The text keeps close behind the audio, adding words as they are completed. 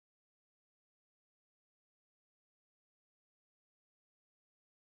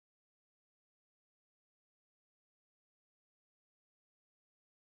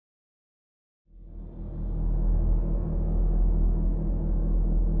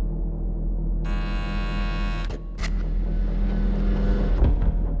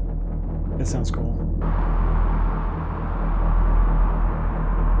sounds cool.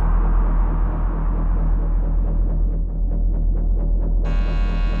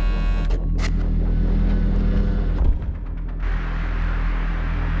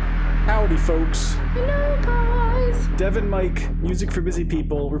 Howdy, folks. Hello, guys. Devin, Mike, Music for Busy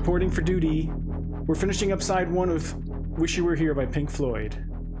People, reporting for duty. We're finishing up side one of Wish You Were Here by Pink Floyd.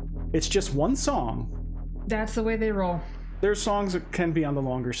 It's just one song. That's the way they roll. There are songs that can be on the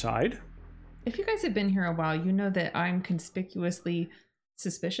longer side. If you guys have been here a while, you know that I'm conspicuously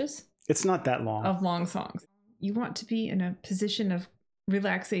suspicious It's not that long. of long songs. You want to be in a position of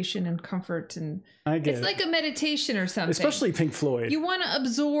relaxation and comfort, and I get it's it. like a meditation or something. Especially Pink Floyd. You want to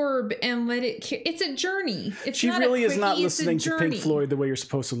absorb and let it. It's a journey. It's She not really a is not quickie, it's a listening to Pink journey. Floyd the way you're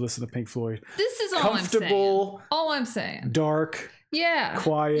supposed to listen to Pink Floyd. This is all Comfortable, I'm saying. All I'm saying. dark, Yeah.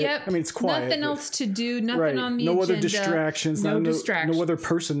 quiet. Yep. I mean, it's quiet. Nothing but- else to do. Nothing right. on the no agenda. other distractions. No No distractions. other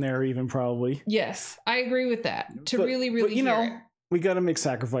person there even probably. Yes, I agree with that. To But- really but, you hear know, it. we got to make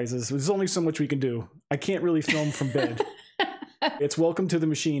sacrifices. There's only so much we can do. I can't really film from bed. It's Welcome to the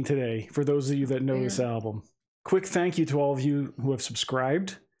Machine today, for those of you that know this album. Quick thank you to all of you who have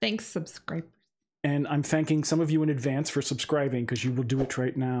subscribed. Thanks, subscribers. And I'm thanking some of you in advance for subscribing, because you will do it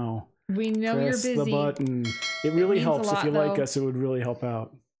right now. We know Press you're busy. the button. It really means a helps. If lot, you like though. us, it would really help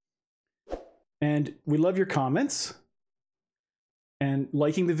out. And we love your comments. And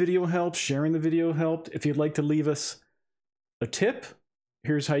liking the video helps. Sharing the video helped. If you'd like to leave us a tip,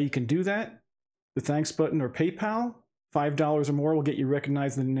 here's how you can do that. The thanks button or PayPal. $5 or more will get you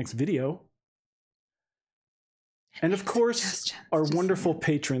recognized in the next video. And of course, our wonderful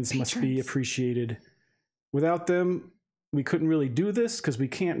patrons must be appreciated. Without them, we couldn't really do this because we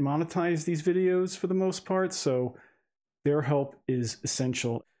can't monetize these videos for the most part. So their help is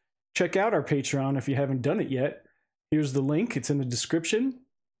essential. Check out our Patreon if you haven't done it yet. Here's the link. It's in the description.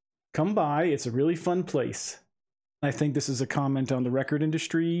 Come by. It's a really fun place. I think this is a comment on the record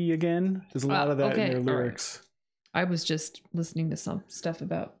industry again. There's a lot of that in their lyrics. I was just listening to some stuff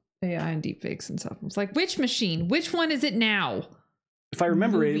about AI and deepfakes and stuff. I was like, which machine? Which one is it now? If I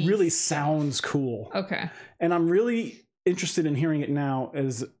remember it Movies. really sounds cool. Okay. And I'm really interested in hearing it now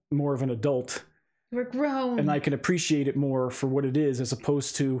as more of an adult. We're grown. And I can appreciate it more for what it is, as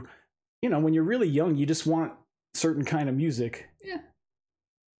opposed to, you know, when you're really young, you just want certain kind of music. Yeah.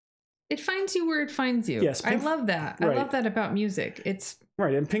 It finds you where it finds you. Yes, I love that. right. I love that about music. It's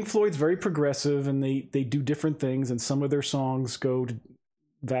Right, and Pink Floyd's very progressive, and they do different things, and some of their songs go to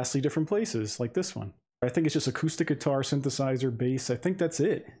vastly different places, like this one. I think it's just acoustic guitar, synthesizer, bass. I think that's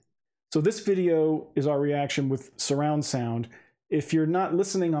it. So this video is our reaction with surround sound. If you're not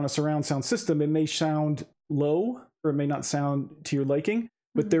listening on a surround sound system, it may sound low, or it may not sound to your liking,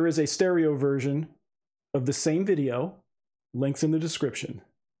 but there is a stereo version of the same video. Links in the description.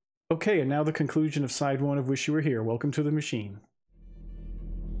 Okay, and now the conclusion of side one of Wish You Were Here. Welcome to the Machine.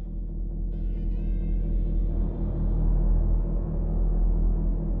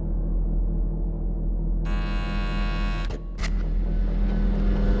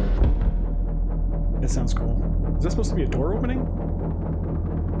 That sounds cool. Is that supposed to be a door opening?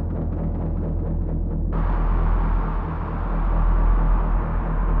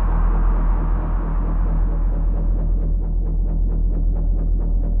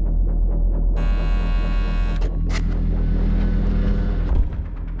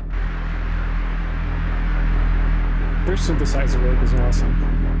 Their synthesizer work is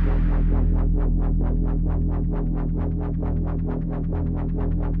awesome.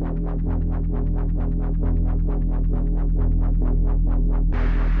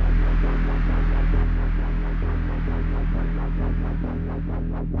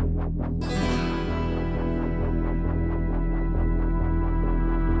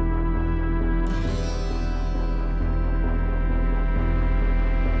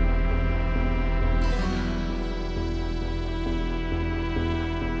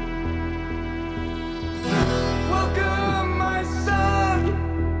 Welcome, my son.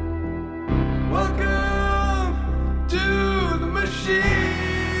 Welcome to the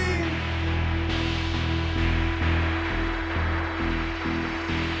machine.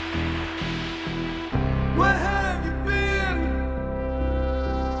 Where have you been?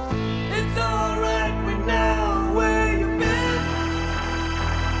 It's alright, we know where you've been.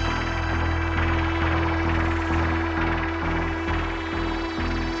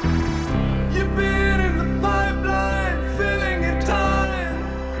 You've been in the pipeline, filling your time,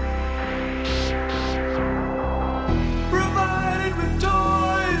 provided with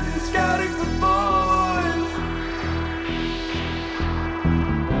toys and scouting for boys.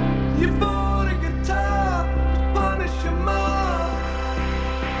 You bought a guitar to punish your mom.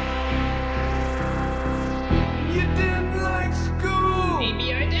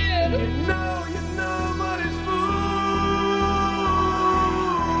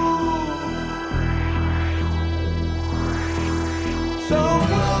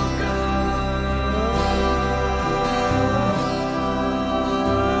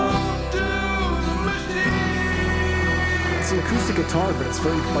 guitar, but it's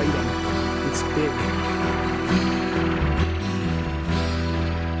very biting. It's big.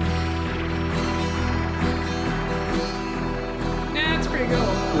 Yeah, it's pretty cool.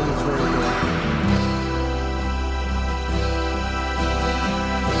 It is very cool.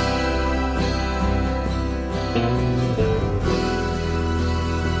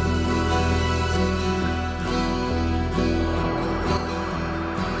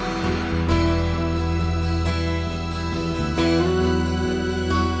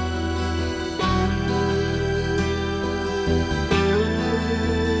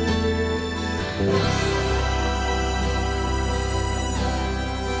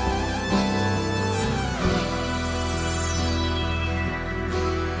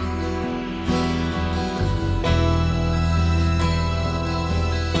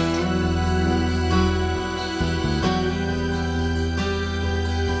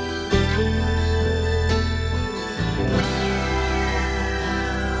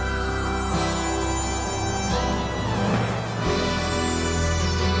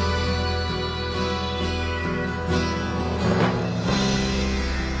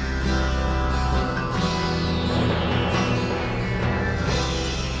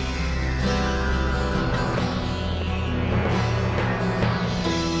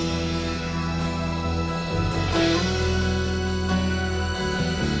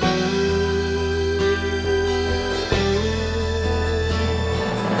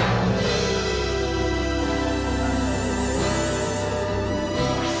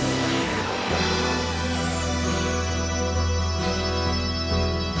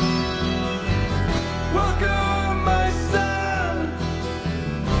 Welcome, my son.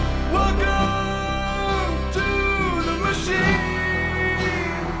 Welcome to the machine.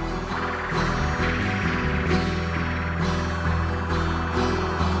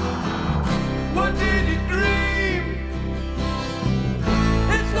 What did you dream?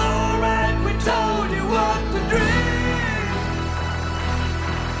 It's alright, we told you what to dream.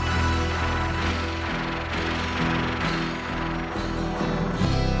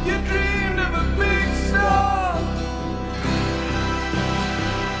 You dreamed of a big star.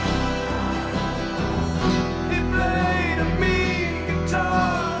 He played a mean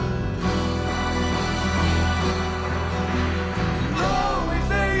guitar. Always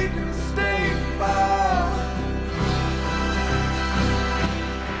ate in the state bar.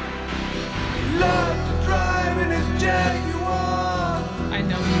 He loved to drive in his Jaguar. I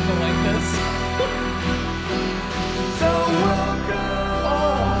know people like this. So welcome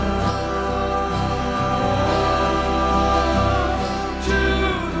to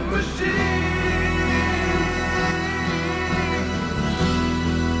the machine.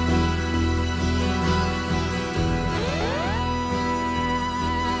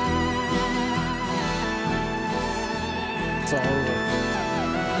 It's all over.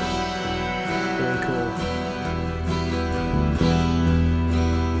 Very cool.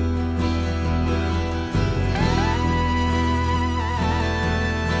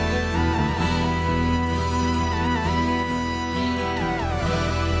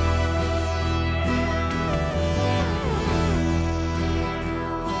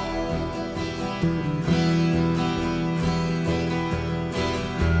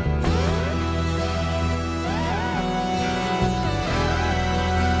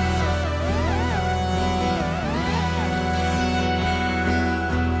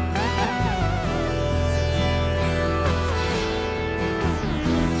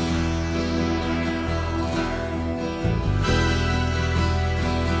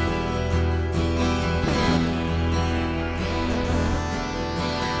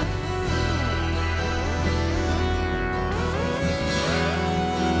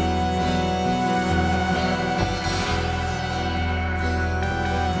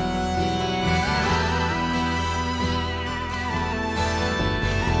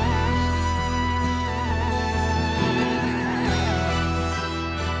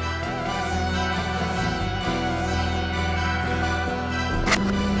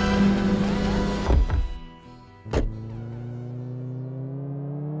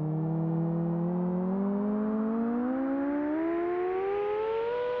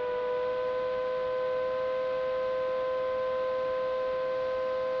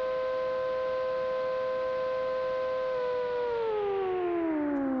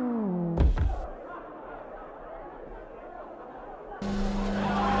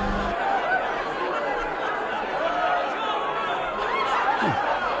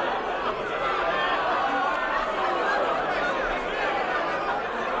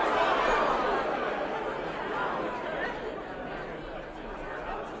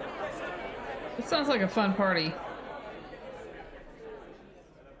 It sounds like a fun party.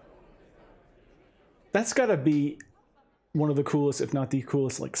 That's gotta be one of the coolest, if not the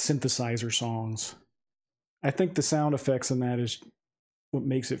coolest, like synthesizer songs. I think the sound effects in that is what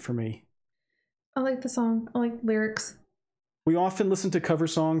makes it for me. I like the song. I like lyrics. We often listen to cover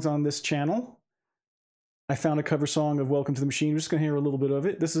songs on this channel. I found a cover song of Welcome to the Machine. We're just gonna hear a little bit of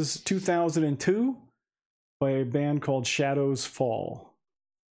it. This is 2002 by a band called Shadows Fall.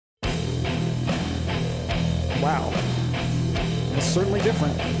 Wow. It's certainly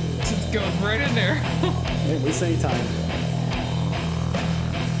different. Just goes right in there. Didn't waste any time.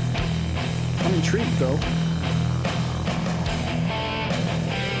 I'm intrigued though.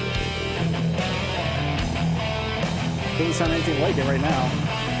 Doesn't sound anything like it right now.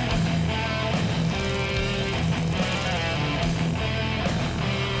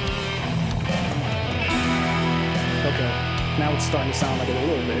 Okay, now it's starting to sound like it a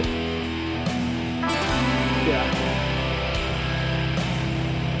little bit. Yeah.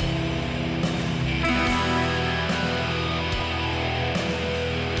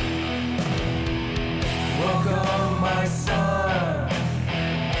 Welcome, my son.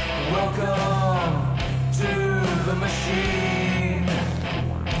 Welcome to the machine.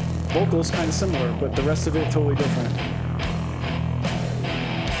 Vocals kind of similar, but the rest of it totally different.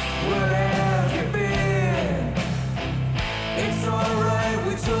 Where have you been? It's alright,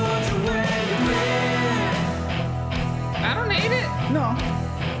 we told you where you've been. I don't hate it. No.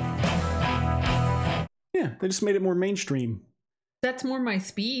 Yeah, they just made it more mainstream. That's more my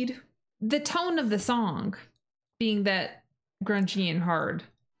speed. The tone of the song being that grungy and hard.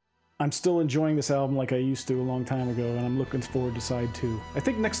 I'm still enjoying this album like I used to a long time ago, and I'm looking forward to side 2. I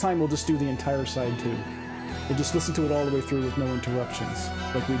think next time we'll just do the entire side 2. We'll just listen to it all the way through with no interruptions,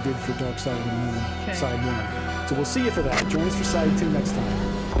 like we did for Dark Side of the Moon, Okay. side 1. So we'll see you for that. Join us for side 2 next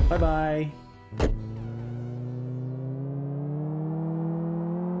time. Bye-bye.